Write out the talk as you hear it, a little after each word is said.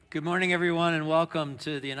Good morning, everyone, and welcome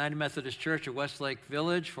to the United Methodist Church of Westlake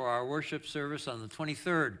Village for our worship service on the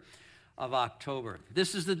 23rd of October.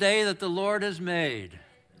 This is the day that the Lord has made.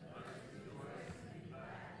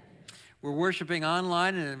 We're worshiping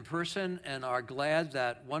online and in person and are glad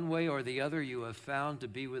that one way or the other you have found to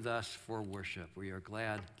be with us for worship. We are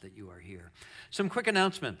glad that you are here. Some quick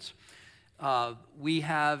announcements. We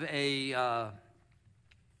have a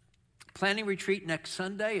planning retreat next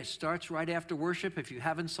Sunday. It starts right after worship. If you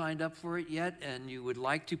haven't signed up for it yet and you would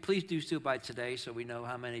like to, please do so by today so we know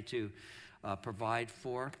how many to provide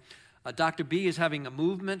for. Dr. B is having a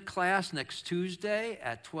movement class next Tuesday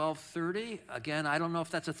at 12:30. Again, I don't know if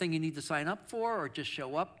that's a thing you need to sign up for or just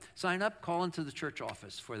show up. Sign up, call into the church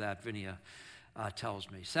office for that, Vinia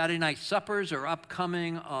tells me. Saturday night suppers are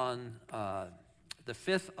upcoming on the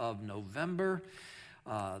 5th of November.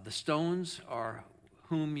 The Stones are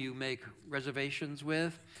whom you make reservations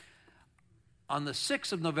with. On the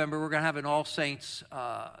 6th of November, we're going to have an All Saints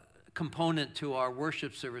component to our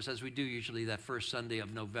worship service, as we do usually that first Sunday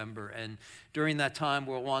of November. And during that time,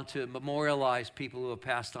 we'll want to memorialize people who have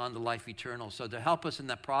passed on to life eternal. So to help us in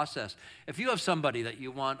that process, if you have somebody that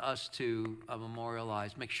you want us to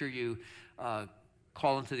memorialize, make sure you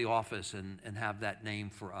call into the office and have that name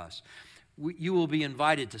for us. You will be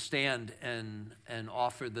invited to stand and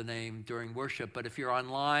offer the name during worship, but if you're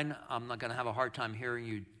online, I'm not going to have a hard time hearing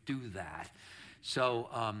you do that. So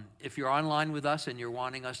if you're online with us and you're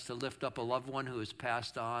wanting us to lift up a loved one who has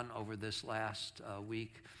passed on over this last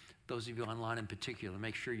week, those of you online in particular,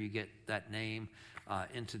 make sure you get that name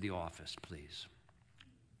into the office, please.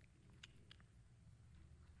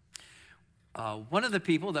 One of the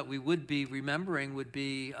people that we would be remembering would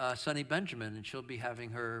be Sunny Benjamin, and she'll be having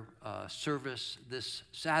her service this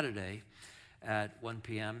Saturday at 1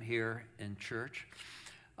 p.m. here in church.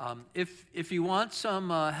 If you want some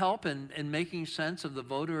help in making sense of the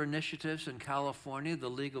voter initiatives in California, the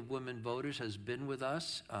League of Women Voters has been with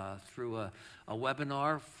us through a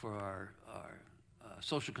webinar for our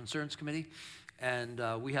Social Concerns Committee, and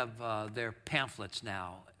we have their pamphlets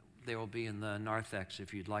now. They will be in the narthex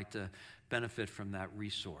if you'd like to benefit from that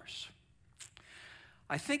resource.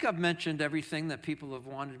 I think I've mentioned everything that people have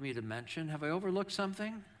wanted me to mention. Have I overlooked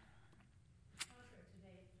something?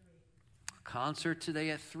 Concert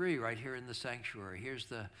today at 3 right here in the sanctuary. Here's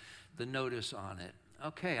the notice on it.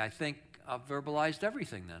 Okay, I think I've verbalized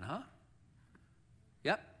everything then, huh?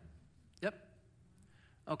 Yep.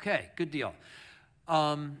 Okay, good deal.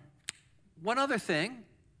 One other thing.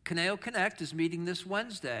 Caneo Connect is meeting this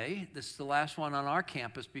Wednesday. This is the last one on our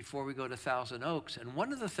campus before we go to Thousand Oaks. And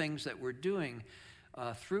one of the things that we're doing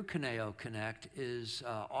through Caneo Connect is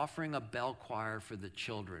offering a bell choir for the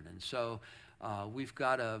children. And so we've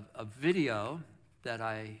got a video that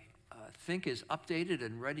I think is updated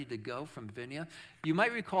and ready to go from Vinia. You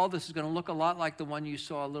might recall this is going to look a lot like the one you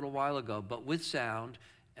saw a little while ago, but with sound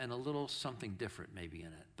and a little something different maybe in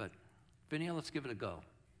it. But Vinia, let's give it a go.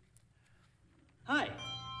 Hi,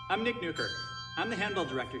 I'm Nick Newkirk. I'm the handbell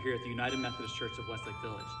director here at the United Methodist Church of Westlake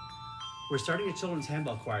Village. We're starting a children's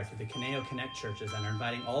handbell choir through the Caneo Connect churches and are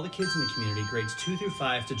inviting all the kids in the community, grades 2 through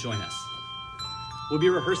 5, to join us. We'll be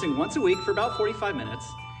rehearsing once a week for about 45 minutes,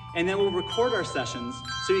 and then we'll record our sessions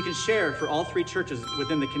so you can share for all 3 churches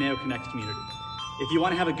within the Caneo Connect community. If you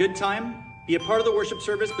want to have a good time, be a part of the worship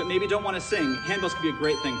service, but maybe don't want to sing, handbells can be a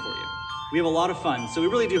great thing for you. We have a lot of fun, so we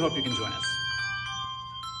really do hope you can join us.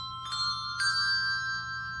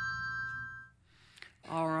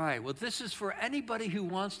 All right, well, this is for anybody who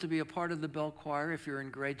wants to be a part of the bell choir if you're in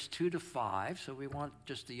grades 2 to 5, so we want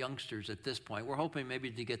just the youngsters at this point. We're hoping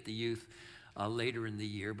maybe to get the youth later in the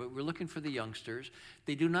year, but we're looking for the youngsters.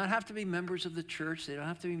 They do not have to be members of the church. They don't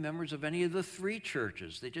have to be members of any of the 3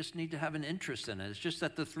 churches. They just need to have an interest in it. It's just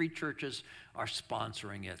that the 3 churches are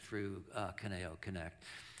sponsoring it through Caneo Connect.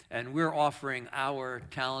 And we're offering our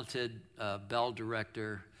talented bell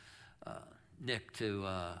director, Nick,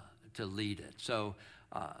 to lead it. So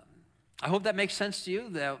I hope that makes sense to you.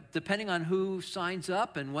 That depending on who signs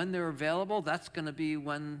up and when they're available, that's going to be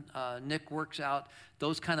when Nick works out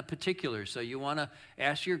those kind of particulars. So you want to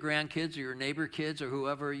ask your grandkids or your neighbor kids or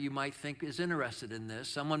whoever you might think is interested in this,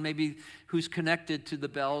 someone maybe who's connected to the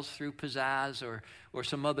bells through Pizzazz or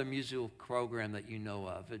some other musical program that you know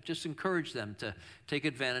of. Just encourage them to take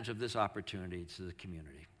advantage of this opportunity to the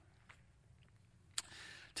community.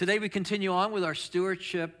 Today we continue on with our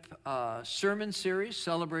stewardship sermon series,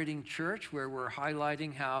 Celebrating Church, where we're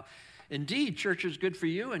highlighting how, indeed, church is good for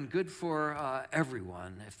you and good for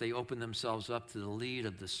everyone if they open themselves up to the lead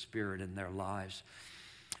of the Spirit in their lives.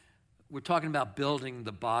 we're talking about building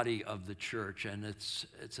the body of the church, and it's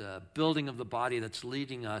a building of the body that's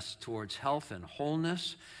leading us towards health and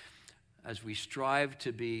wholeness as we strive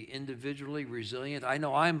to be individually resilient. I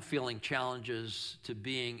know I'm feeling challenges to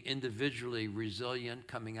being individually resilient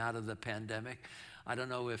coming out of the pandemic. I don't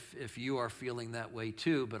know if you are feeling that way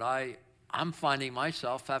too, but I'm finding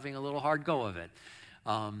myself having a little hard go of it.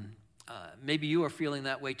 Maybe you are feeling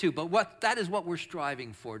that way too, but that is what we're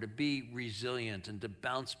striving for, to be resilient and to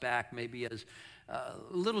bounce back maybe as a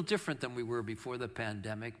little different than we were before the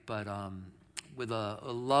pandemic, but with a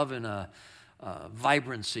love and a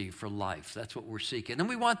vibrancy for life. That's what we're seeking. And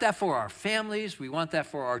we want that for our families. We want that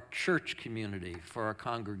for our church community, for our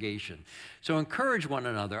congregation. So encourage one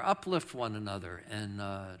another, uplift one another, and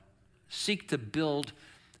seek to build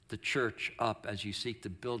the church up as you seek to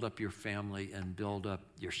build up your family and build up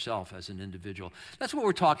yourself as an individual. That's what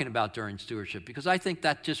we're talking about during stewardship, because I think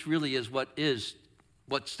that just really is what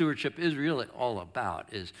stewardship is really all about,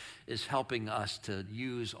 is helping us to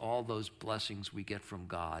use all those blessings we get from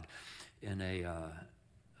God in a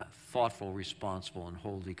thoughtful, responsible, and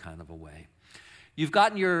holy kind of a way. You've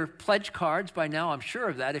gotten your pledge cards by now, I'm sure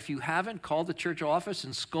of that. If you haven't, call the church office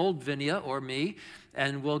and scold Vinia or me,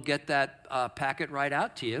 and we'll get that packet right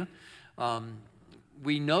out to you.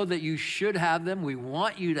 We know that you should have them. We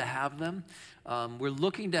want you to have them. We're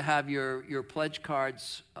looking to have your pledge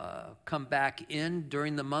cards come back in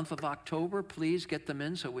during the month of October. Please get them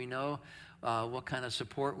in so we know what kind of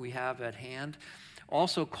support we have at hand.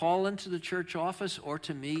 Also, call into the church office or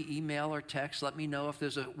to me, email or text. Let me know if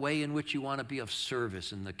there's a way in which you want to be of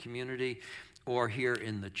service in the community or here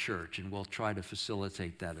in the church, and we'll try to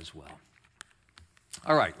facilitate that as well.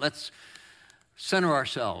 All right, let's center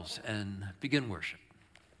ourselves and begin worship.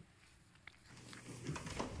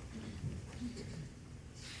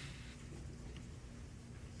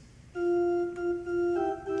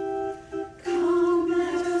 Come,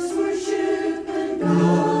 let us worship and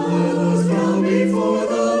bow. Before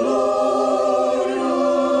the Lord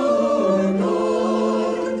our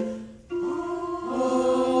God.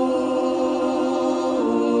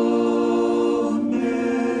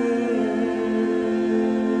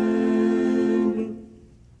 Amen.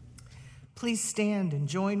 Please stand and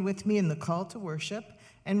join with me in the call to worship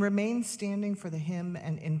and remain standing for the hymn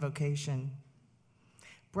and invocation.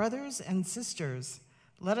 Brothers and sisters,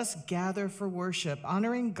 let us gather for worship,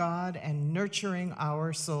 honoring God and nurturing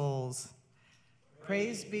our souls.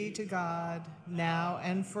 Praise be to God, now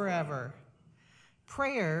and forever.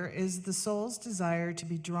 Prayer is the soul's desire to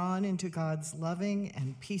be drawn into God's loving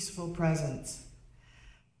and peaceful presence.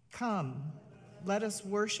 Come, let us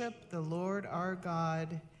worship the Lord our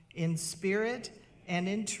God in spirit and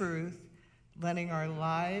in truth, letting our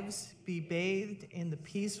lives be bathed in the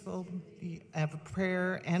peaceful of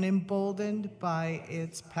prayer and emboldened by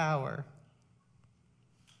its power.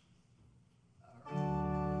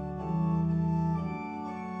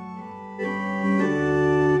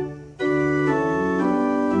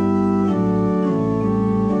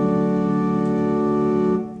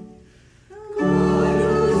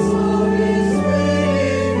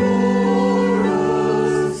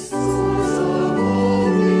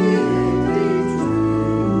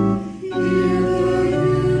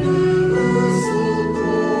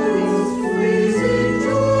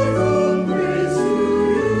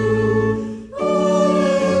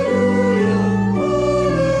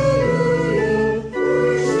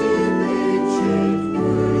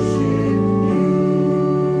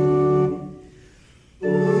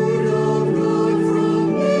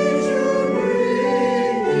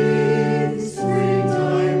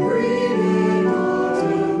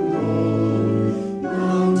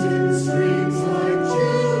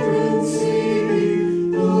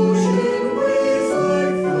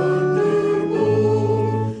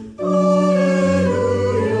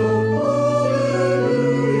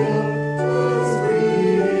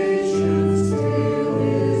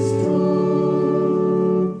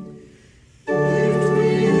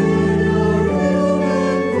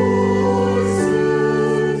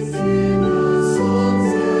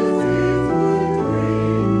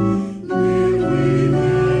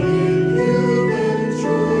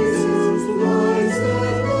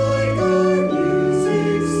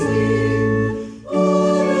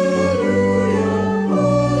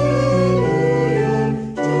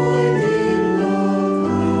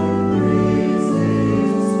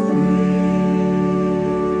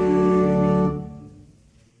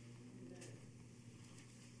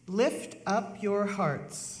 Lift up your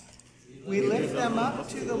hearts. We lift them up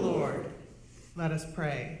to the Lord. Let us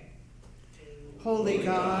pray. Holy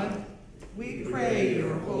God, we pray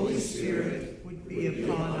your Holy Spirit would be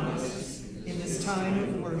upon us in this time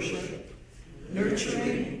of worship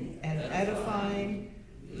nurturing and edifying,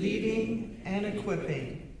 leading and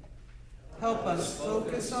equipping. Help us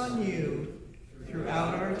focus on you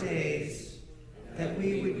throughout our days, that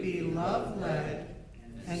we would be love-led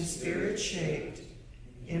and spirit-shaped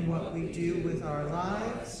in what we do with our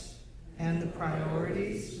lives and the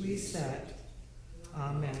priorities we set.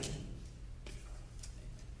 Amen.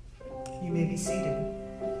 You may be seated.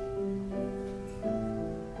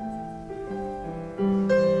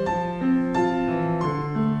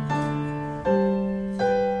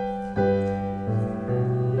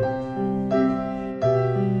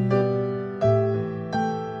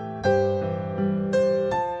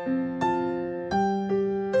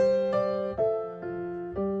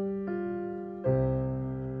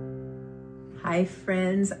 Hi,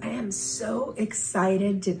 friends. I am so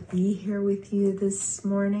excited to be here with you this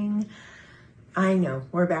morning. I know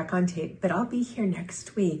we're back on tape, but I'll be here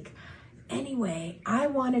next week. Anyway, I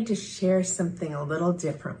wanted to share something a little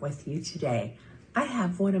different with you today. I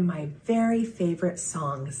have one of my very favorite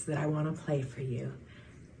songs that I want to play for you.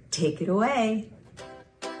 Take it away.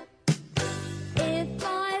 If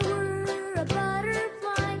I were a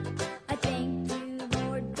butterfly, I thank you,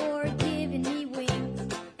 Lord, for giving me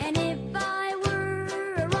wings. And if I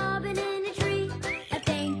were a robin in a tree, I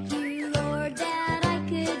thank you, Lord, that I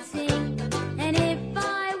could sing. And if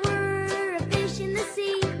I were a fish in the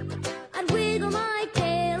sea, I'd wiggle my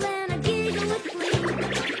tail and I'd giggle with glee.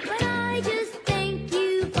 But I just thank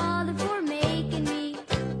you, Father, for making me,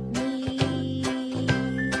 me.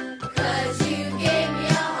 'Cause you gave me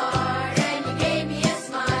a heart and you gave me a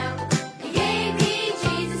smile. You gave me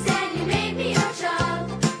Jesus and you made me your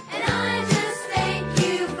child. And I just thank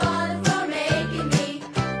you, Father, for making me,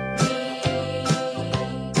 me.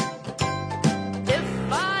 If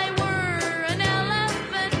I were an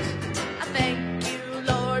elephant, I thank you,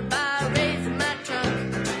 Lord, by raising my trunk.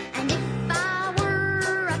 And if I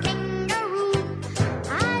were a kangaroo,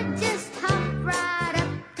 I'd just hop right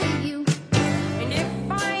up to you. And if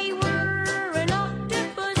I were an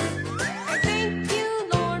octopus, I thank you,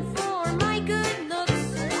 Lord, for my good looks.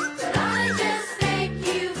 But I just thank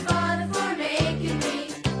you, Father, for making me,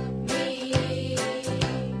 me.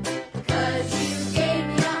 'Cause you gave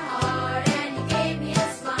me a heart and you gave me a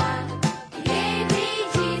smile. You gave me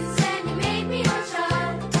Jesus and you made me your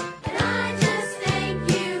child. And I just thank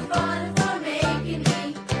you, Father, for making me,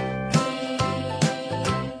 me.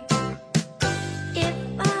 If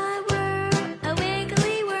I were a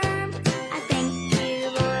wiggly worm, I thank you,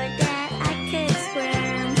 Lord, that I could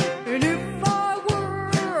squirm. And if I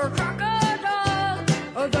were a crocodile,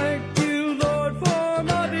 I thank you, Lord, for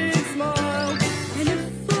my big smile. And if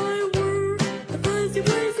I were a fuzzy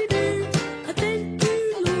wuzzy bear, I thank you,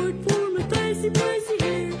 Lord, for my fuzzy wuzzy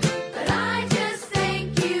hair. But I just thank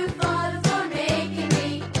you, Father, for making me,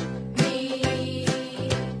 me.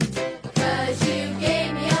 'Cause you gave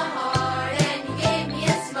me a heart and you gave me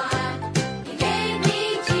a smile. You gave me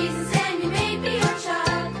Jesus and you made me your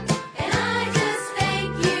child. And I just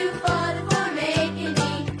thank you, Father, for making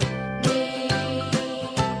me, me.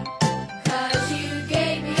 'Cause you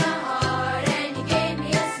gave me a heart and you gave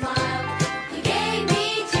me a smile. You gave me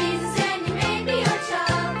Jesus and you made me your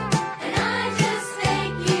child. And I just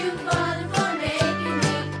thank you, Father, for making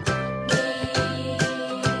me, me.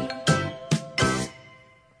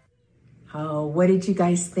 Oh, what did you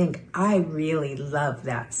guys think? I really love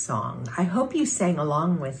that song. I hope you sang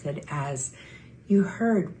along with it as you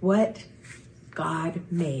heard what God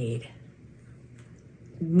made.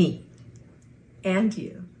 Me and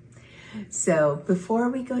you. So before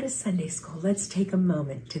we go to Sunday school, let's take a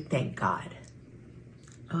moment to thank God.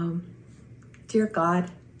 Dear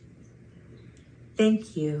God,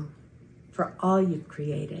 thank you for all you've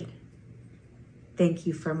created. Thank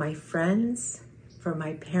you for my friends, for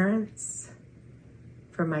my parents,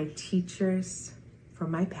 for my teachers, for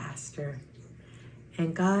my pastor.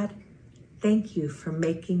 And God, thank you for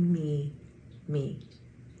making me, me.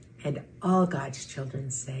 And all God's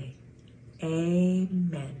children say,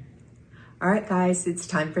 amen. All right, guys, it's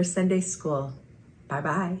time for Sunday school.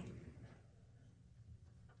 Bye-bye.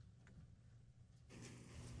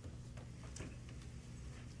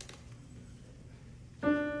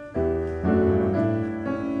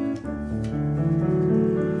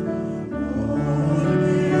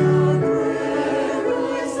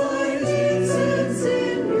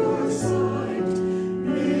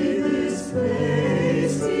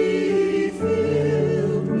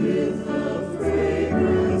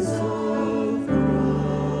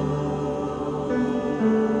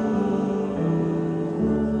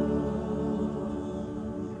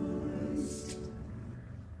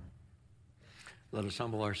 Let us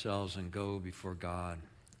humble ourselves and go before God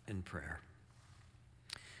in prayer.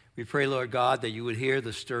 We pray, Lord God, that you would hear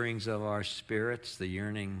the stirrings of our spirits, the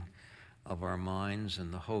yearning of our minds,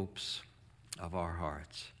 and the hopes of our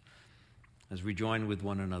hearts as we join with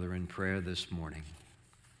one another in prayer this morning.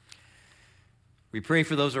 We pray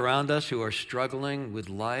for those around us who are struggling with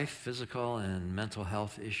life, physical and mental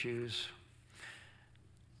health issues,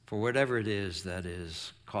 for whatever it is that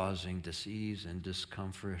is causing disease and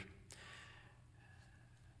discomfort.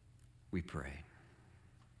 We pray.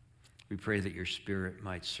 We pray that your Spirit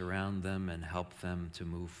might surround them and help them to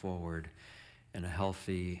move forward in a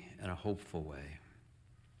healthy and a hopeful way.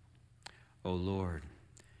 O Lord,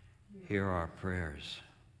 hear our prayers.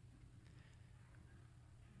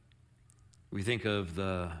 We think of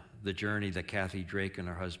the journey that Kathy Drake and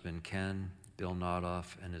her husband Ken, Bill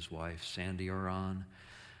Nodoff and his wife Sandy are on,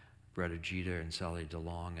 Bretta Jeter and Sally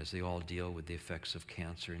DeLong, as they all deal with the effects of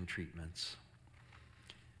cancer and treatments.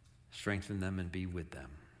 Strengthen them and be with them.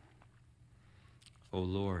 O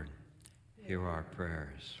Lord, hear our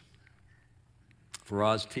prayers. For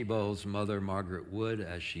Roz Thibault's mother, Margaret Wood,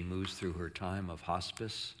 as she moves through her time of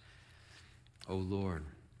hospice, O Lord,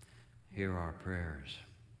 hear our prayers.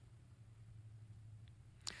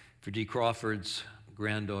 For Dee Crawford's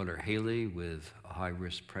granddaughter, Haley, with a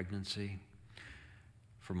high-risk pregnancy.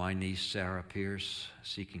 For my niece, Sarah Pierce,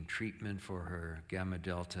 seeking treatment for her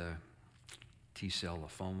gamma-delta T-cell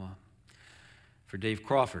lymphoma. For Dave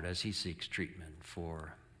Crawford, as he seeks treatment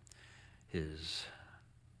for his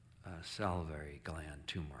salivary gland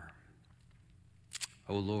tumor.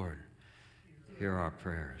 O Lord, hear our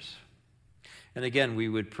prayers. And again, we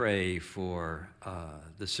would pray for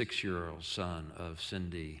the 6-year-old son of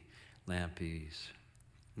Cindy Lampy's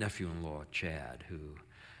nephew-in-law, Chad, who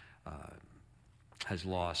has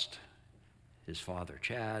lost his father,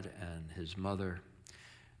 Chad, and his mother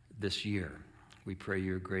this year. We pray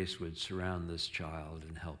your grace would surround this child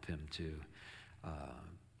and help him to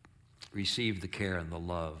receive the care and the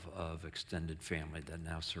love of extended family that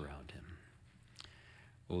now surround him.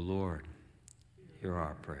 O Lord, hear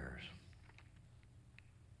our prayers.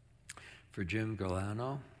 For Jim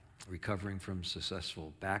Galano, recovering from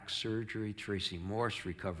successful back surgery. Tracy Morse,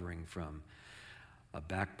 recovering from a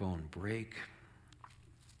backbone break.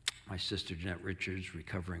 My sister Jeanette Richards,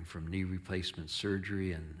 recovering from knee replacement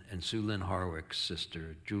surgery, and Sue Lynn Harwick's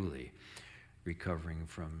sister Julie, recovering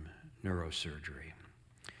from neurosurgery.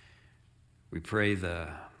 We pray the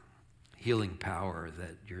healing power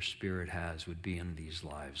that your Spirit has would be in these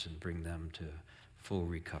lives and bring them to full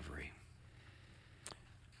recovery.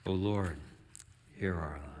 O Lord, hear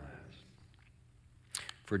our lives.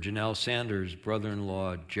 For Janelle Sanders'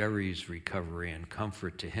 brother-in-law Jerry's recovery and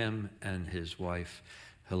comfort to him and his wife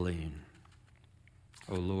Helene.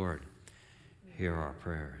 O Lord, hear our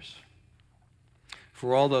prayers.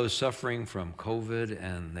 For all those suffering from COVID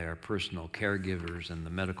and their personal caregivers and the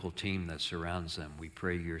medical team that surrounds them, we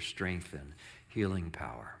pray your strength and healing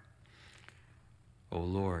power. O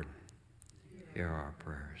Lord, hear our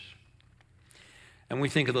prayers. And we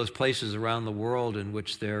think of those places around the world in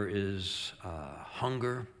which there is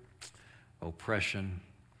hunger, oppression,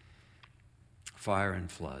 fire, and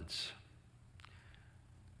floods.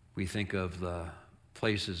 We think of the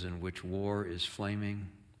places in which war is flaming.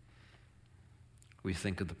 We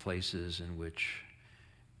think of the places in which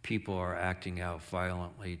people are acting out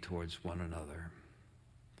violently towards one another.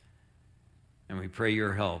 And we pray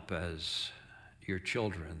your help as your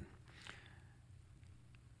children,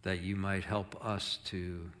 that you might help us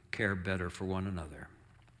to care better for one another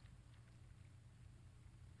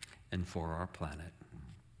and for our planet.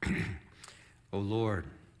 O Lord,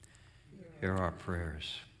 hear our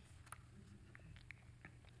prayers.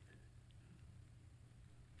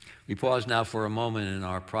 We pause now for a moment in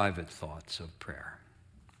our private thoughts of prayer.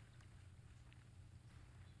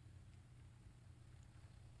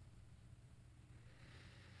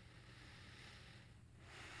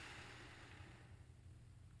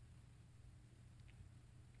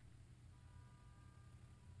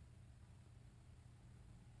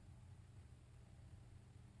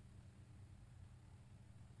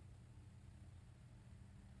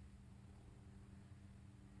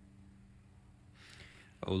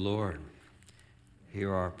 O Lord,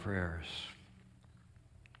 hear our prayers.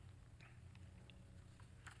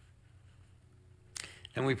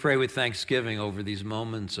 And we pray with thanksgiving over these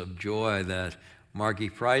moments of joy that Margie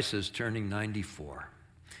Price is turning 94.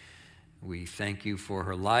 We thank you for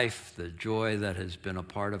her life, the joy that has been a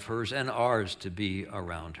part of hers and ours to be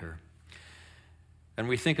around her. And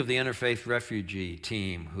we think of the Interfaith Refugee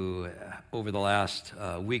team who, over the last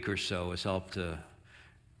week or so, has helped to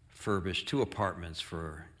furbish 2 apartments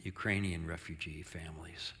for Ukrainian refugee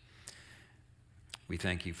families. We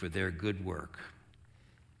thank you for their good work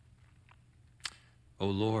O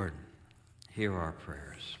Lord, hear our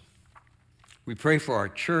prayers. We pray for our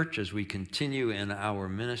church as we continue in our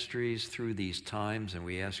ministries through these times, and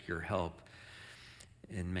we ask your help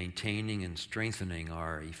in maintaining and strengthening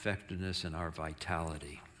our effectiveness and our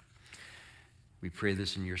vitality. We pray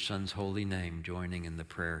this in your Son's holy name, joining in the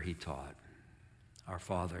prayer he taught. Our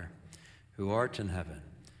Father, who art in heaven,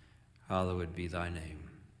 hallowed be thy name.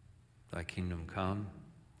 Thy kingdom come,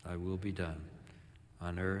 thy will be done,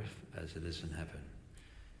 on earth as it is in heaven.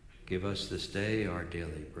 Give us this day our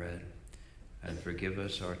daily bread, and forgive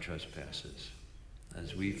us our trespasses,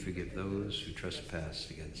 as we forgive those who trespass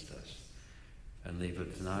against us. And leave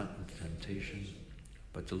us not in temptation,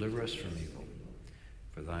 but deliver us from evil.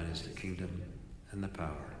 For thine is the kingdom, and the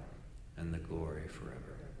power, and the glory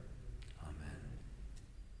forever. Amen.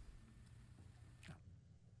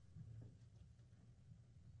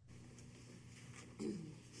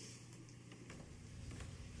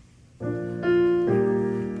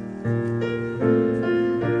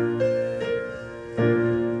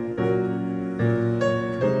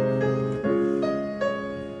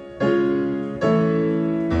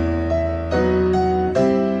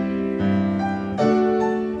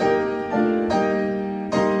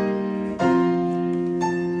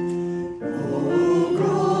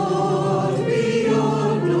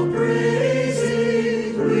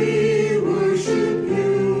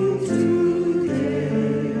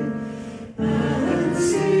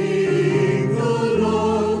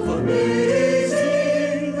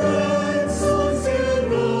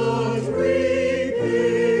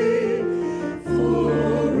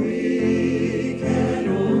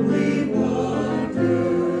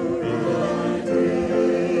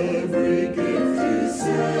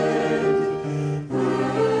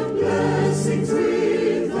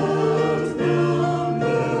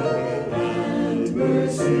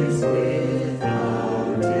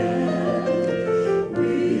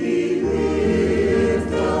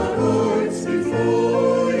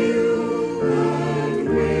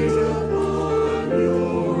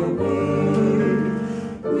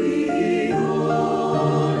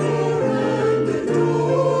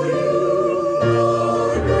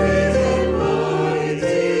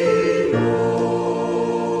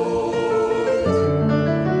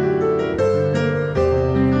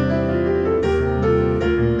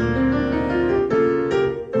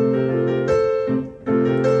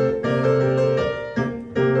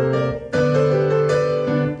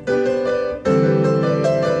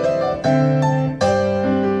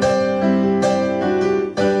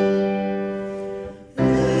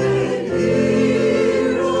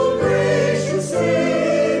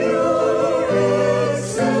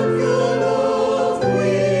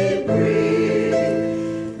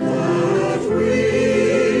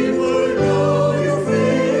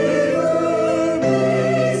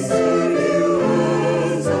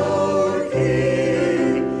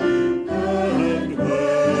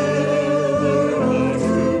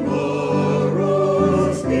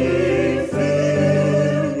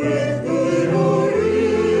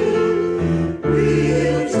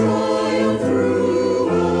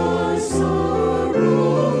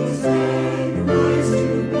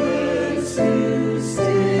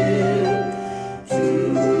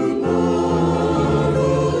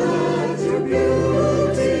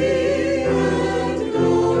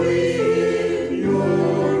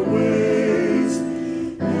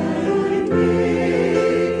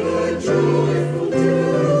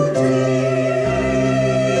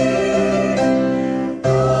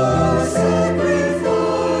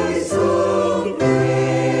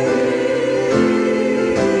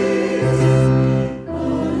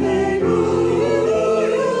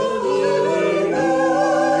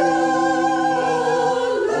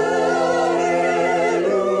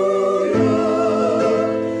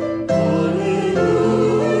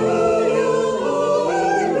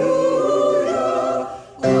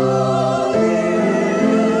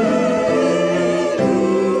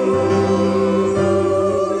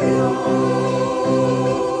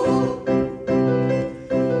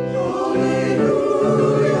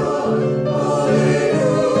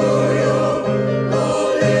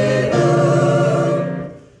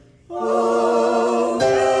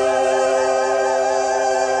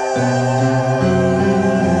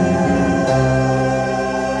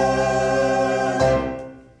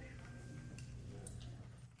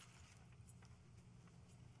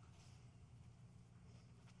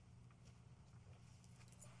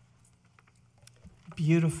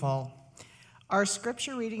 Beautiful. Our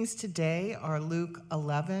scripture readings today are Luke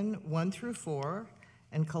 11, 1 through 4,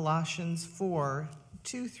 and Colossians 4,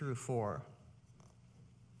 2 through 4.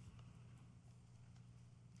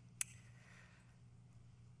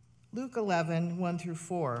 Luke 11, 1 through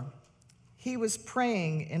 4. He was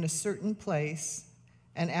praying in a certain place,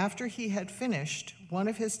 and after he had finished, one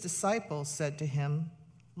of his disciples said to him,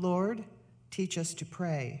 "Lord, teach us to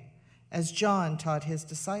pray, as John taught his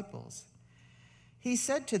disciples." He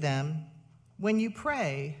said to them, "When you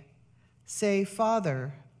pray, say,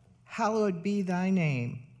 'Father, hallowed be thy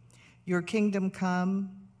name. Your kingdom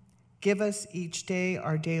come. Give us each day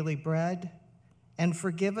our daily bread, and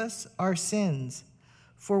forgive us our sins,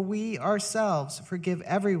 for we ourselves forgive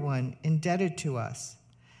everyone indebted to us,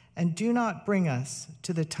 and do not bring us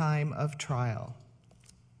to the time of trial."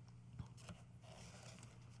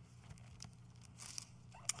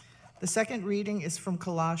 The second reading is from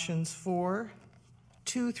Colossians 4,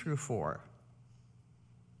 2 through 4.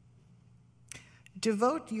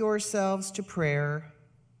 Devote yourselves to prayer,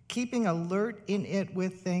 keeping alert in it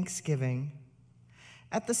with thanksgiving.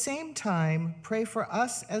 At the same time, pray for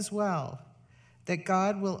us as well, that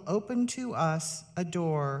God will open to us a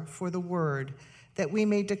door for the word, that we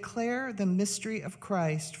may declare the mystery of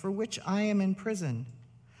Christ, for which I am in prison,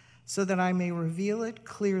 so that I may reveal it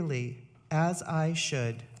clearly as I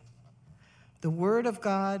should. The word of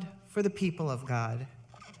God for the people of God.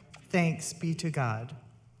 Thanks be to God.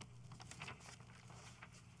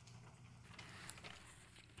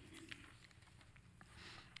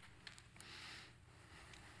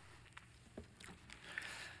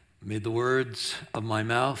 May the words of my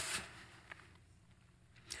mouth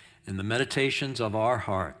and the meditations of our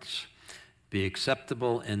hearts be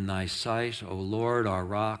acceptable in thy sight, O Lord, our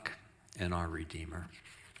rock and our Redeemer.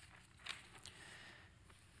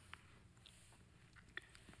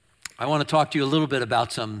 I want to talk to you a little bit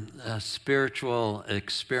about some spiritual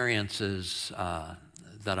experiences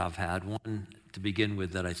that I've had. One to begin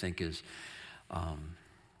with that I think is,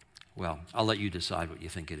 well, I'll let you decide what you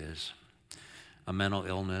think it is. A mental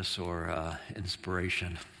illness or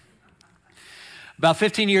inspiration. About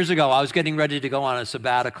 15 years ago, I was getting ready to go on a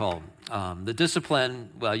sabbatical. The discipline,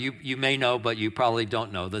 well, you may know, but you probably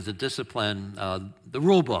don't know. There's a discipline, the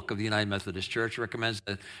rule book of the United Methodist Church recommends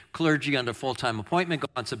that clergy under full-time appointment go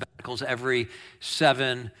on sabbaticals every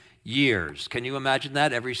 7 years. Can you imagine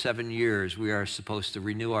that? Every 7 years, we are supposed to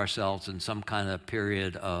renew ourselves in some kind of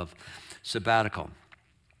period of sabbatical.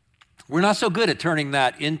 We're not so good at turning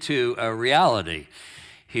that into a reality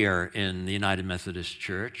here in the United Methodist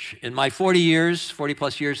Church. In my 40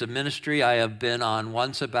 plus years of ministry, I have been on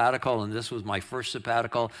one sabbatical, and this was my first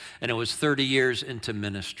sabbatical, and it was 30 years into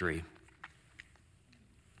ministry.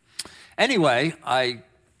 Anyway, I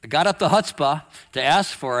got up the chutzpah to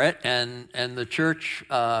ask for it, and the church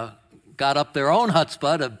got up their own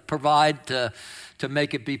chutzpah to provide to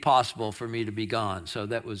make it be possible for me to be gone. So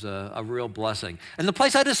that was a real blessing. And the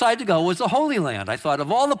place I decided to go was the Holy Land. I thought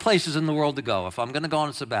of all the places in the world to go, if I'm going to go on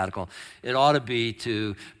a sabbatical, it ought to be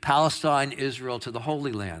to Palestine, Israel, to the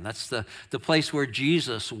Holy Land. That's the place where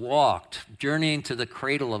Jesus walked, journeying to the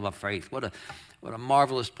cradle of our faith. What a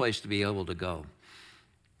marvelous place to be able to go.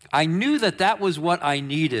 I knew that was what I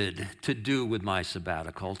needed to do with my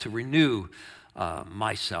sabbatical, to renew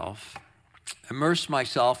myself, immerse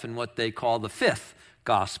myself in what they call the fifth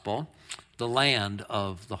gospel, the land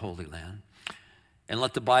of the Holy Land, and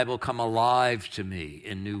let the Bible come alive to me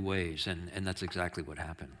in new ways, and that's exactly what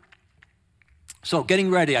happened. So getting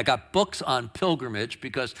ready, I got books on pilgrimage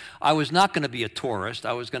because I was not going to be a tourist.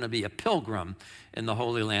 I was going to be a pilgrim in the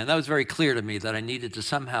Holy Land. That was very clear to me that I needed to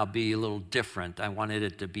somehow be a little different. I wanted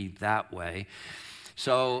it to be that way.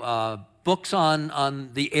 So books on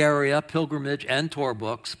the area, pilgrimage and tour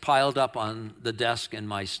books, piled up on the desk in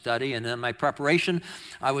my study. And in my preparation,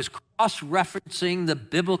 I was cross-referencing the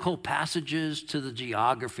biblical passages to the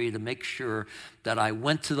geography to make sure that I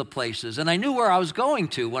went to the places. And I knew where I was going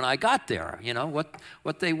to when I got there,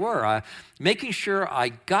 what they were. Making sure I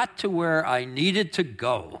got to where I needed to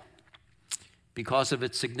go because of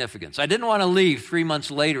its significance. I didn't want to leave 3 months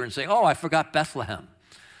later and say, oh, I forgot Bethlehem.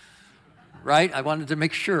 Right? I wanted to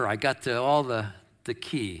make sure I got to all the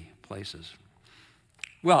key places.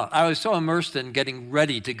 Well, I was so immersed in getting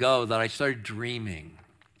ready to go that I started dreaming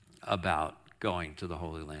about going to the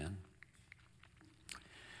Holy Land.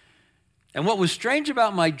 And what was strange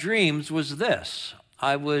about my dreams was this.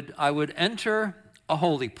 I would enter a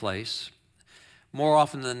holy place. More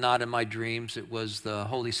often than not in my dreams, it was the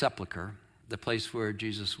Holy Sepulchre, the place where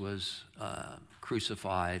Jesus was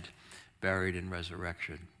crucified, buried, and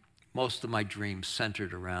resurrected. Most of my dreams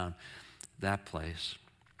centered around that place.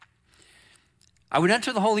 I would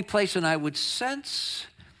enter the holy place and I would sense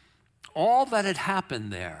all that had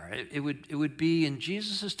happened there. It would be in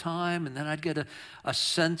Jesus' time, and then I'd get a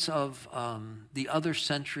sense of the other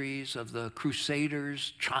centuries of the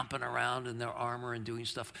Crusaders chomping around in their armor and doing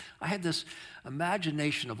stuff. I had this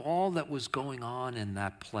imagination of all that was going on in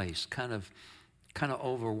that place, kind of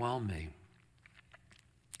overwhelmed me.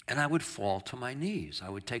 And I would fall to my knees. I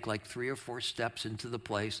would take like 3 or 4 steps into the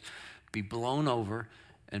place, be blown over,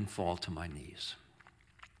 and fall to my knees.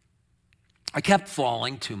 I kept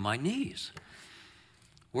falling to my knees.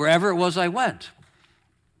 Wherever it was I went,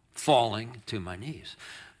 falling to my knees.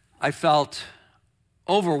 I felt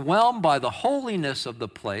overwhelmed by the holiness of the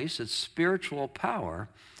place, its spiritual power,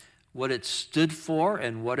 what it stood for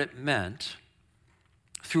and what it meant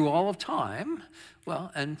through all of time.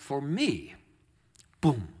 Well, and for me,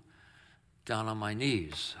 boom, down on my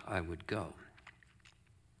knees I would go.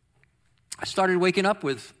 I started waking up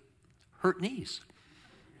with hurt knees.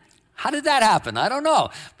 How did that happen? I don't know.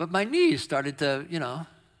 But my knees started to,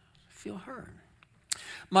 feel hurt.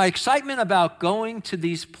 My excitement about going to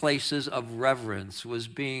these places of reverence was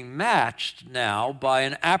being matched now by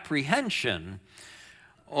an apprehension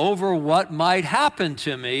over what might happen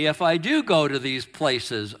to me if I do go to these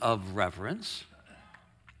places of reverence.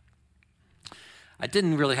 I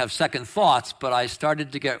didn't really have second thoughts, but I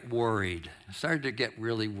started to get worried. I started to get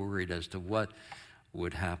really worried as to what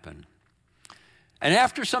would happen. And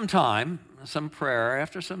after some time, some prayer,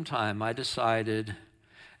 I decided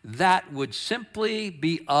that would simply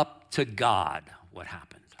be up to God what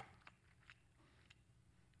happened.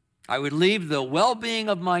 I would leave the well-being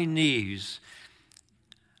of my knees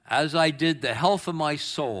as I did the health of my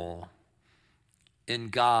soul in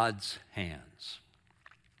God's hands.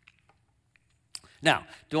 Now,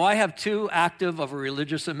 do I have too active of a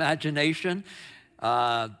religious imagination?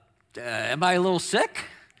 Am I a little sick?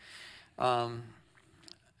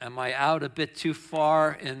 Am I out a bit too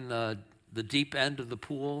far in the deep end of the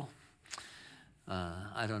pool?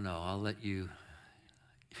 I don't know. I'll let you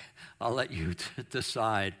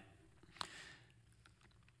decide.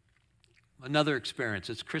 Another experience.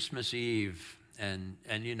 It's Christmas Eve, and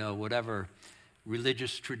whatever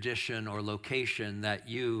religious tradition or location that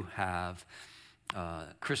you have,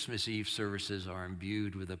 Christmas Eve services are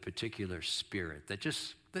imbued with a particular spirit that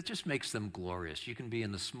just makes them glorious. You can be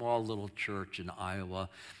in a small little church in Iowa,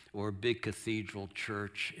 or a big cathedral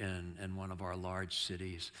church in one of our large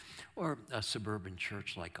cities, or a suburban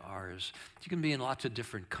church like ours. You can be in lots of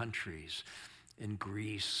different countries, in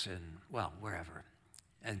Greece and, wherever.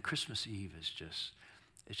 And Christmas Eve is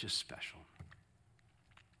just special.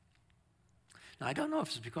 Now, I don't know if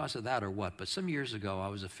it's because of that or what, but some years ago I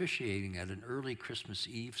was officiating at an early Christmas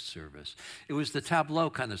Eve service. It was the tableau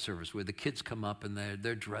kind of service where the kids come up and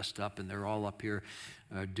they're dressed up and they're all up here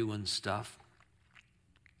doing stuff.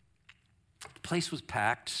 The place was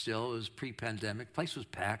packed still. It was pre-pandemic. The place was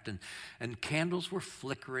packed and candles were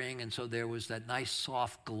flickering, and so there was that nice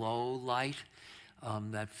soft glow light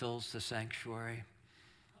that fills the sanctuary.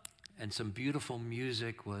 And some beautiful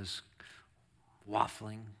music was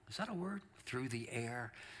waffling. Is that a word? Through the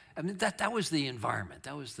air. I mean, that was the environment.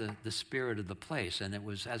 That was the spirit of the place. And it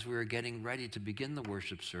was as we were getting ready to begin the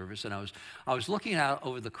worship service, and I was looking out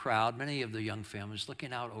over the crowd, many of the young families,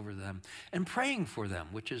 looking out over them and praying for them,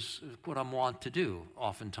 which is what I'm wont to do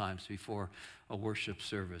oftentimes before a worship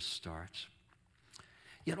service starts.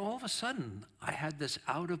 Yet all of a sudden, I had this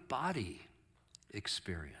out-of-body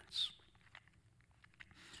experience.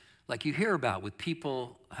 Like you hear about with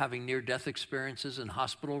people having near-death experiences in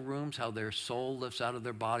hospital rooms, how their soul lifts out of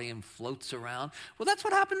their body and floats around. Well, that's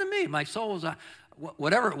what happened to me. My soul was,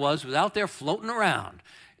 whatever it was out there floating around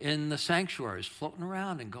in the sanctuaries, floating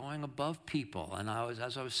around and going above people. And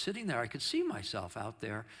as I was sitting there, I could see myself out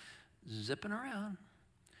there zipping around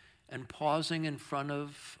and pausing in front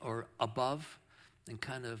of or above and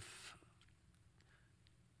kind of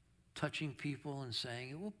touching people and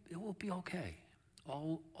saying, it will be okay.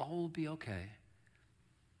 All will be okay.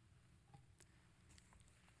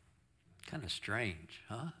 Kind of strange,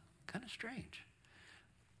 huh? Kind of strange.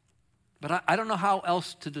 But I don't know how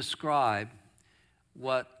else to describe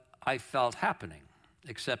what I felt happening,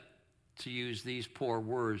 except to use these poor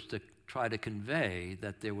words to try to convey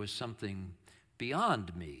that there was something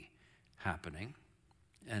beyond me happening,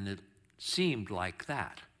 and it seemed like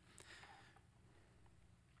that.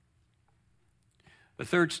 The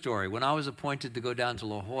third story, when I was appointed to go down to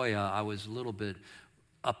La Jolla, I was a little bit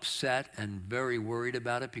upset and very worried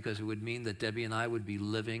about it because it would mean that Debbie and I would be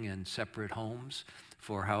living in separate homes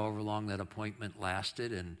for however long that appointment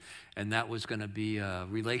lasted, and that was going to be a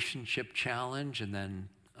relationship challenge and then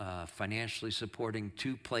financially supporting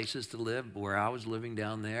 2 places to live, where I was living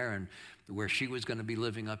down there and where she was going to be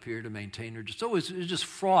living up here to maintain her. So it was just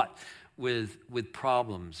fraught with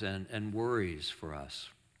problems and worries for us.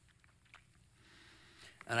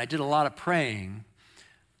 And I did a lot of praying,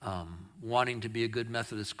 wanting to be a good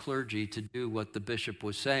Methodist clergy, to do what the bishop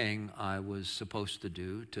was saying I was supposed to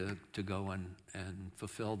do, to go and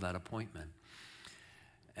fulfill that appointment.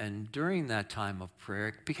 And during that time of prayer,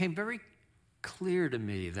 it became very clear to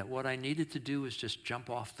me that what I needed to do was just jump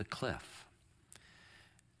off the cliff.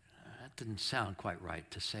 That didn't sound quite right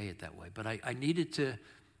to say it that way, but I needed to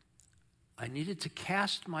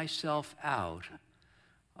cast myself out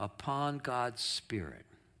upon God's Spirit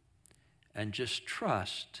and just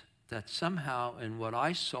trust that somehow in what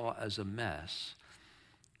I saw as a mess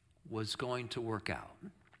was going to work out.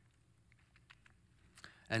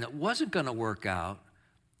 And it wasn't going to work out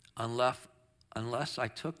unless I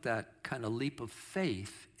took that kind of leap of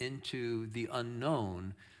faith into the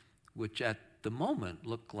unknown, which at the moment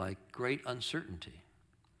looked like great uncertainty.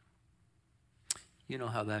 You know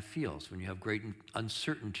how that feels when you have great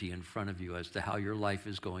uncertainty in front of you as to how your life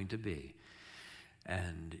is going to be.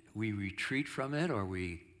 And we retreat from it, or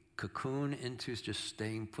we cocoon into just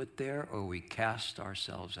staying put there, or we cast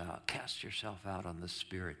ourselves out. Cast yourself out on the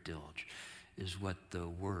Spirit, Dilge, is what the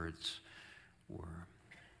words were.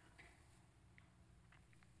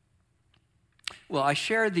 Well, I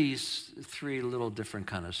share these 3 little different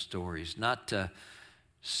kind of stories, not to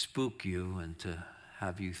spook you and to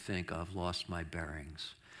have you think I've lost my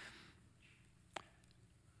bearings,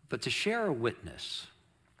 but to share a witness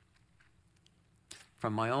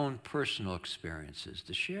from my own personal experiences,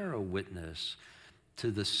 to share a witness to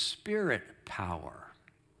the Spirit power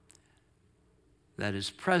that is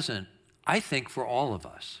present, I think, for all of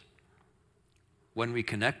us when we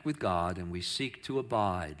connect with God and we seek to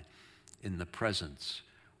abide in the presence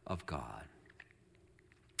of God.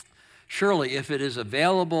 Surely, if it is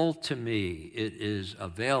available to me, it is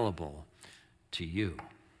available to you.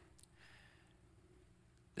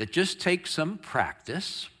 It just takes some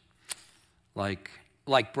practice, like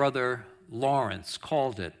Brother Lawrence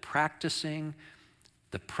called it, practicing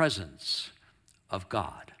the presence of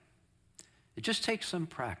God. It just takes some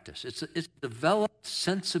practice. It's developed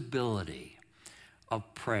sensibility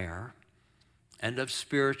of prayer and of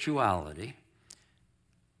spirituality.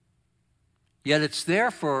 Yet it's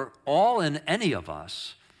there for all and any of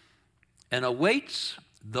us and awaits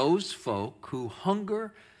those folk who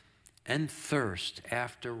hunger and thirst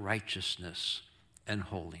after righteousness and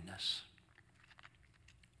holiness.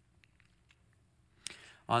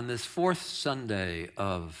 On this 4th Sunday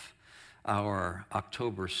of our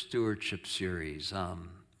October Stewardship Series,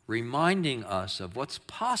 reminding us of what's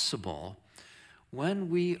possible when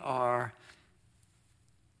we are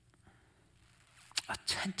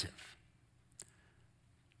attentive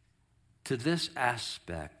to this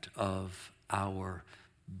aspect of our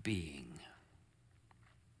being.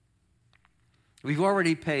 We've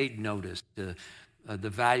already paid notice to the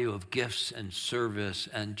value of gifts and service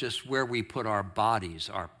and just where we put our bodies,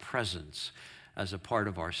 our presence as a part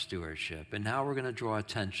of our stewardship. And now we're going to draw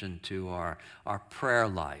attention to our prayer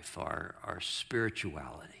life, our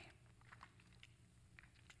spirituality.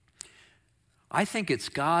 I think it's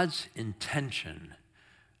God's intention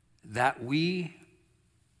that we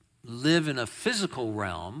live in a physical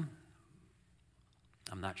realm.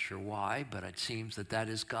 I'm not sure why, but it seems that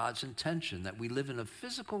is God's intention, that we live in a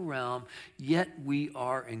physical realm, yet we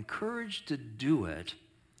are encouraged to do it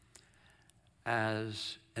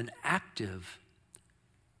as an active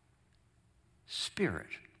spirit,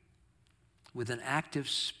 with an active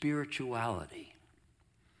spirituality.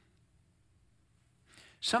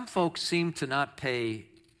 Some folks seem to not pay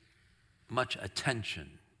much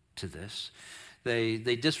attention to this. They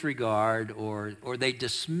disregard or they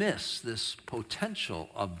dismiss this potential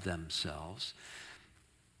of themselves.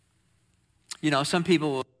 You know, some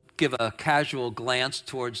people will give a casual glance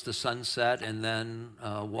towards the sunset and then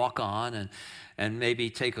walk on and maybe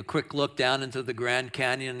take a quick look down into the Grand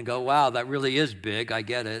Canyon and go, wow, that really is big, I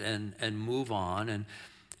get it, and move on.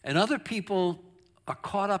 And other people are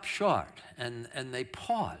caught up short and they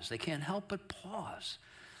pause. They can't help but pause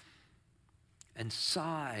and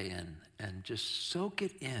sigh and just soak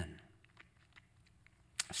it in.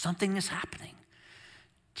 Something is happening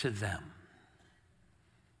to them.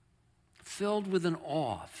 Filled with an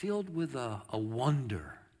awe, filled with a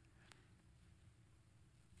wonder.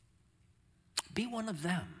 Be one of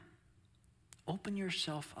them. Open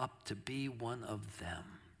yourself up to be one of them.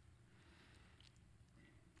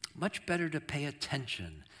 Much better to pay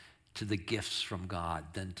attention to the gifts from God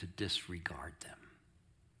than to disregard them.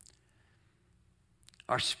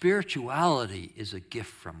 Our spirituality is a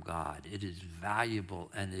gift from God. It is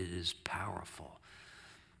valuable and it is powerful.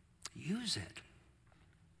 Use it.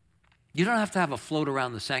 You don't have to have a float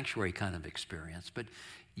around the sanctuary kind of experience, but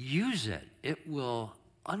use it. It will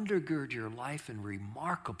undergird your life in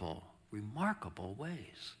remarkable, remarkable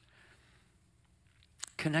ways.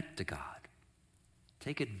 Connect to God.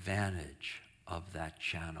 Take advantage of that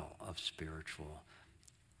channel of spiritual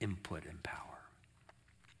input and power.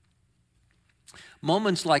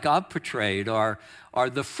 Moments like I've portrayed are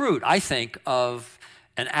the fruit, I think, of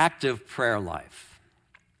an active prayer life.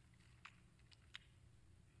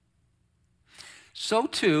 So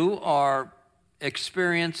too are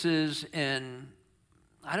experiences in,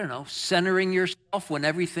 centering yourself when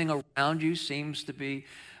everything around you seems to be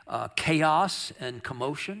chaos and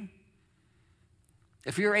commotion.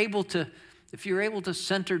 If you're able to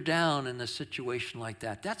center down in a situation like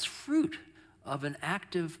that, that's fruit of an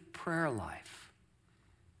active prayer life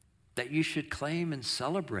that you should claim and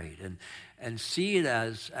celebrate and see it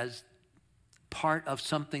as part of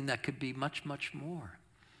something that could be much, much more.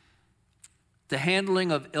 The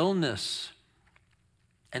handling of illness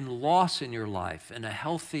and loss in your life in a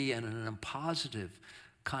healthy and in a positive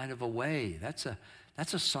kind of a way, that's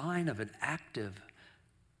a sign of an active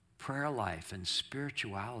prayer life and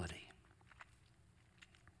spirituality.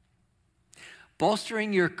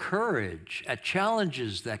 Bolstering your courage at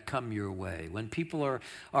challenges that come your way, when people are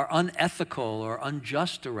unethical or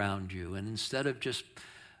unjust around you, and instead of just,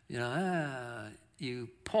 you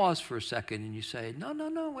pause for a second and you say,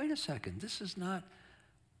 no, wait a second, this is not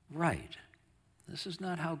right. This is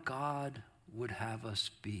not how God would have us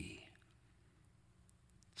be.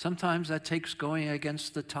 Sometimes that takes going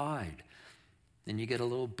against the tide, and you get a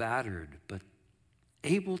little battered, but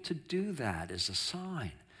able to do that is a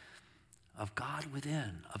sign of God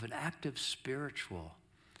within, of an active spiritual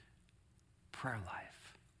prayer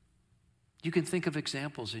life. You can think of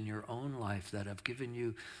examples in your own life that have given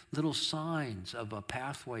you little signs of a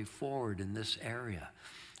pathway forward in this area.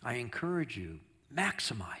 I encourage you,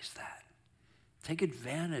 maximize that. Take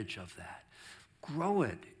advantage of that. Grow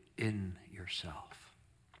it in yourself.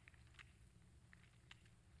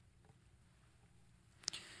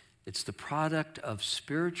 It's the product of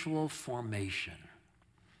spiritual formation,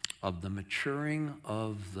 of the maturing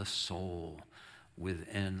of the soul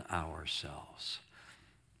within ourselves.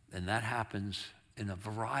 And that happens in a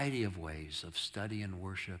variety of ways of study and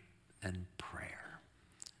worship and prayer,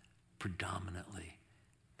 predominantly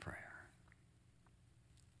prayer.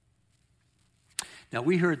 Now,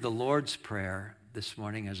 we heard the Lord's Prayer this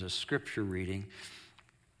morning as a scripture reading.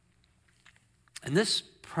 And this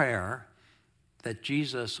prayer that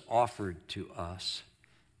Jesus offered to us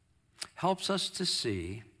helps us to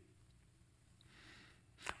see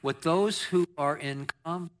what those who are in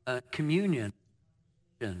communion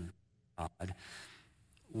with God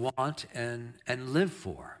want and live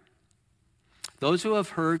for. Those who have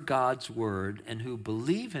heard God's word and who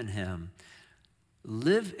believe in him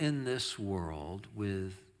live in this world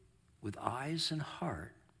with eyes and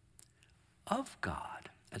heart of God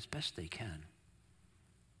as best they can.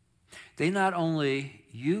 You not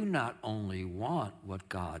only want what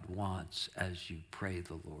God wants as you pray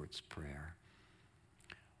the Lord's Prayer,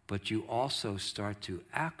 but you also start to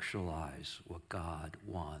actualize what God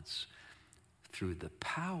wants through the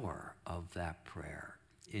power of that prayer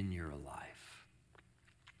in your life.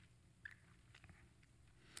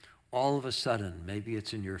 All of a sudden, maybe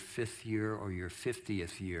it's in your 5th year or your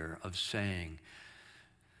 50th year of saying,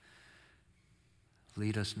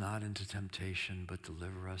 lead us not into temptation, but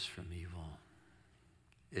deliver us from evil.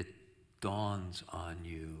 It dawns on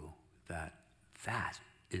you that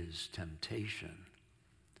is temptation.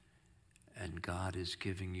 And God is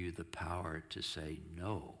giving you the power to say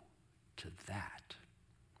no to that.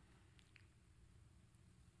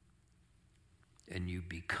 And you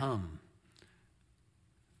become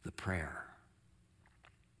the prayer.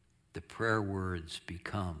 The prayer words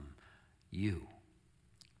become you.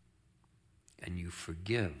 And you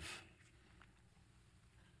forgive.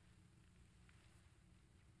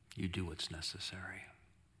 You do what's necessary.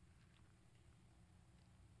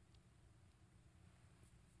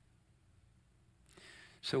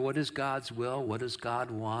 So what is God's will? What does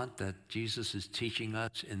God want that Jesus is teaching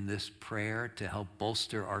us in this prayer to help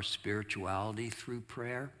bolster our spirituality through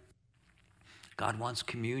prayer? God wants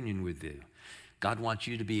communion with you. God wants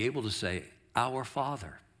you to be able to say, Our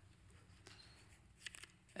Father,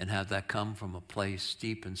 and have that come from a place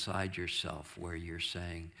deep inside yourself where you're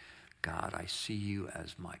saying, God, I see you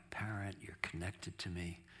as my parent. You're connected to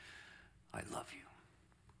me. I love you.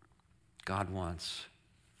 God wants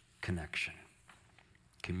connection,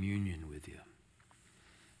 communion with you.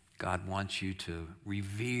 God wants you to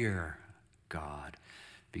revere God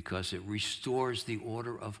because it restores the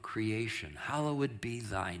order of creation. Hallowed be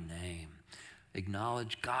thy name.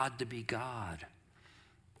 Acknowledge God to be God,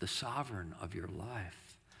 the sovereign of your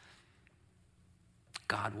life.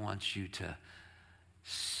 God wants you to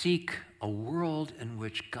seek a world in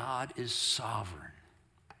which God is sovereign.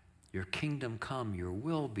 Your kingdom come, your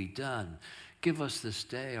will be done. Give us this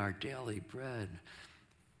day our daily bread.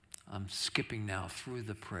 I'm skipping now through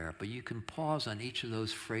the prayer, but you can pause on each of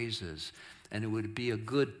those phrases, and it would be a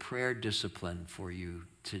good prayer discipline for you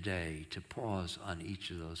today to pause on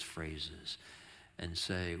each of those phrases and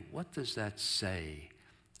say, what does that say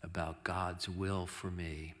about God's will for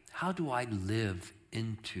me? How do I live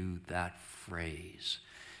into that phrase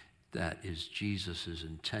that is Jesus'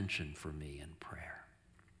 intention for me in prayer?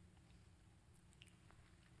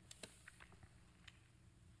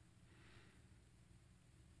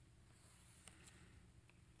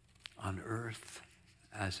 On earth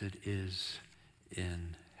as it is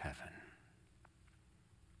in heaven.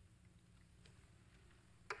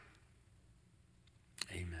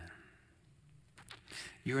 Amen.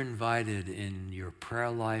 You're invited in your prayer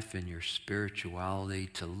life, in your spirituality,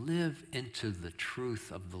 to live into the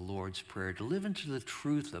truth of the Lord's Prayer, to live into the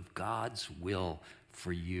truth of God's will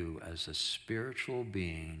for you as a spiritual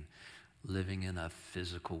being living in a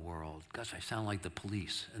physical world. Gosh, I sound like the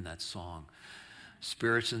Police in that song.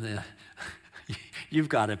 Spirits in the, you've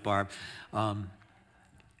got it, Barb.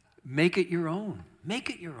 Make it your own.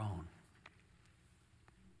 Make it your own.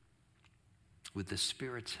 With the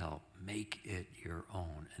Spirit's help, make it your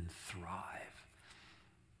own and thrive.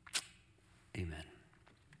 Amen.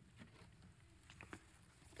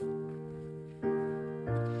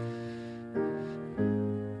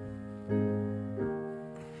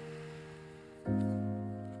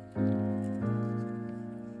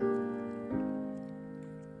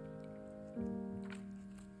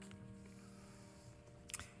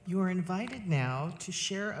 You are invited now to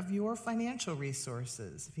share of your financial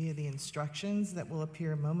resources via the instructions that will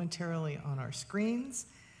appear momentarily on our screens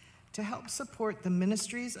to help support the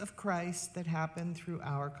ministries of Christ that happen through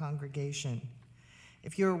our congregation.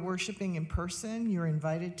 If you're worshiping in person, you're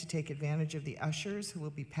invited to take advantage of the ushers who will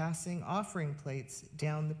be passing offering plates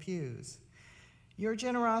down the pews. Your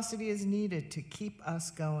generosity is needed to keep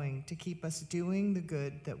us going, to keep us doing the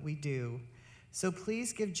good that we do. So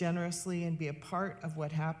please give generously and be a part of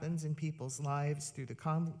what happens in people's lives through the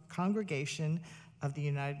congregation of the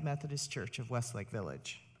United Methodist Church of Westlake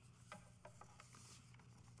Village.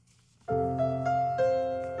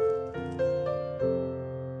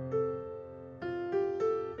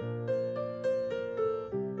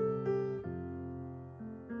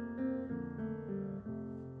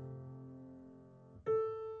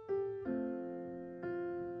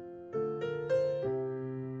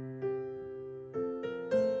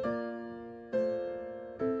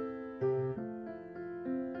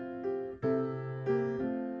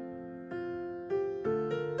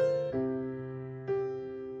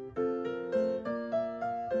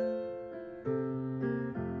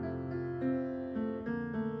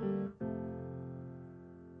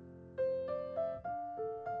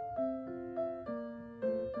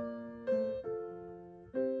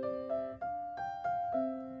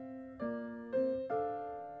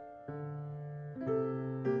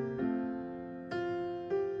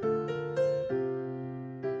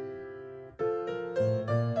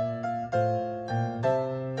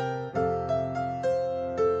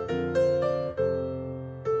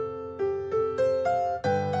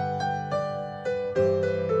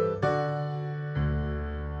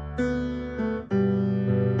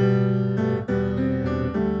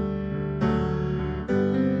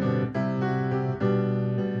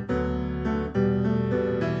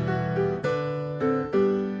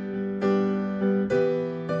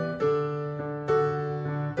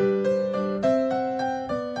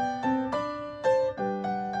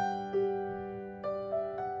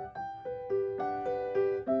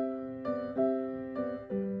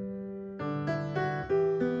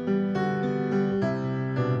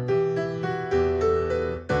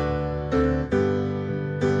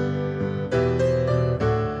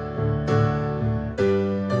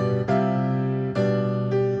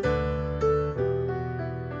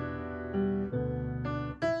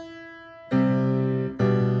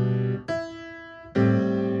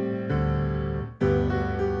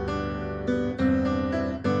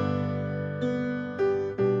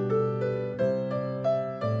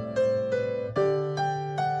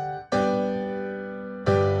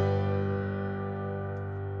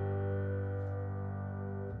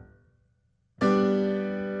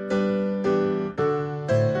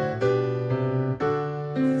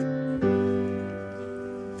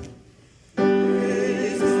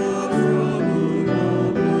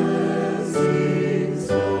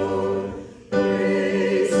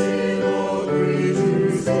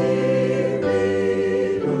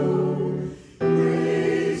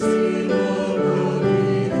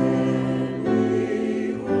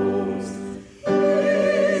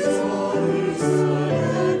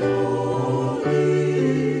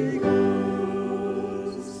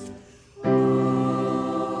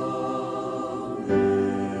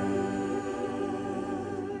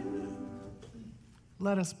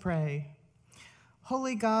 let us pray.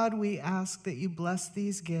 Holy God, we ask that you bless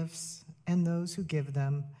these gifts and those who give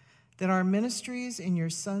them, that our ministries in your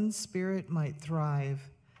Son's Spirit might thrive,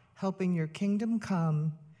 helping your kingdom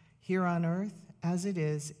come here on earth as it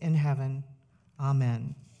is in heaven.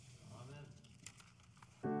 Amen.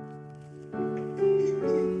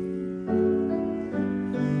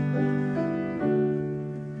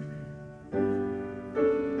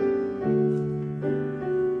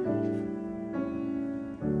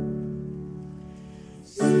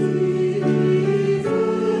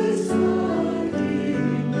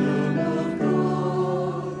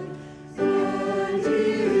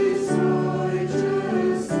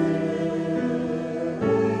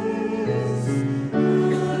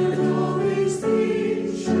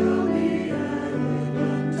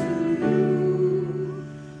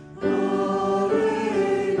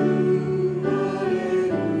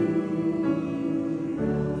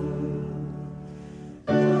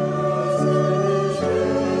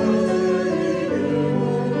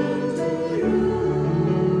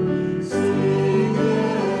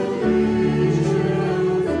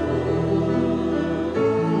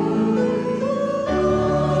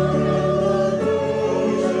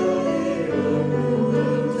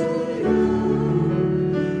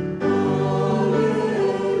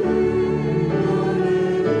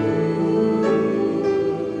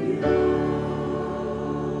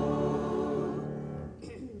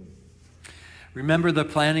 Remember the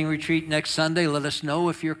planning retreat next Sunday. Let us know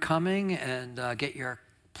if you're coming and get your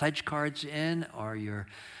pledge cards in or your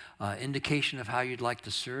indication of how you'd like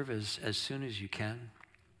to serve as soon as you can.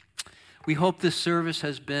 We hope this service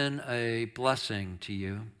has been a blessing to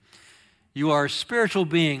you. You are a spiritual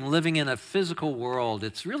being living in a physical world.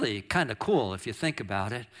 It's really kind of cool if you think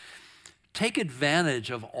about it. Take advantage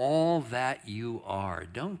of all that you are.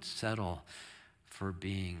 Don't settle for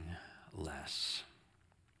being less.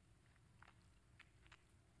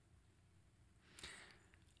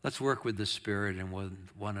 Let's work with the Spirit and with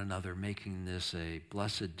one another, making this a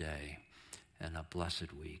blessed day and a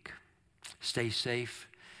blessed week. Stay safe,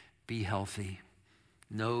 be healthy,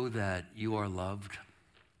 know that you are loved.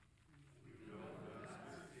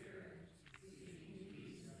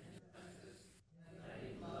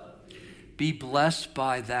 Be blessed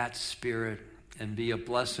by that Spirit and be a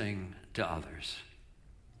blessing to others.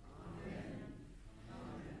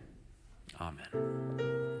 Amen. Amen.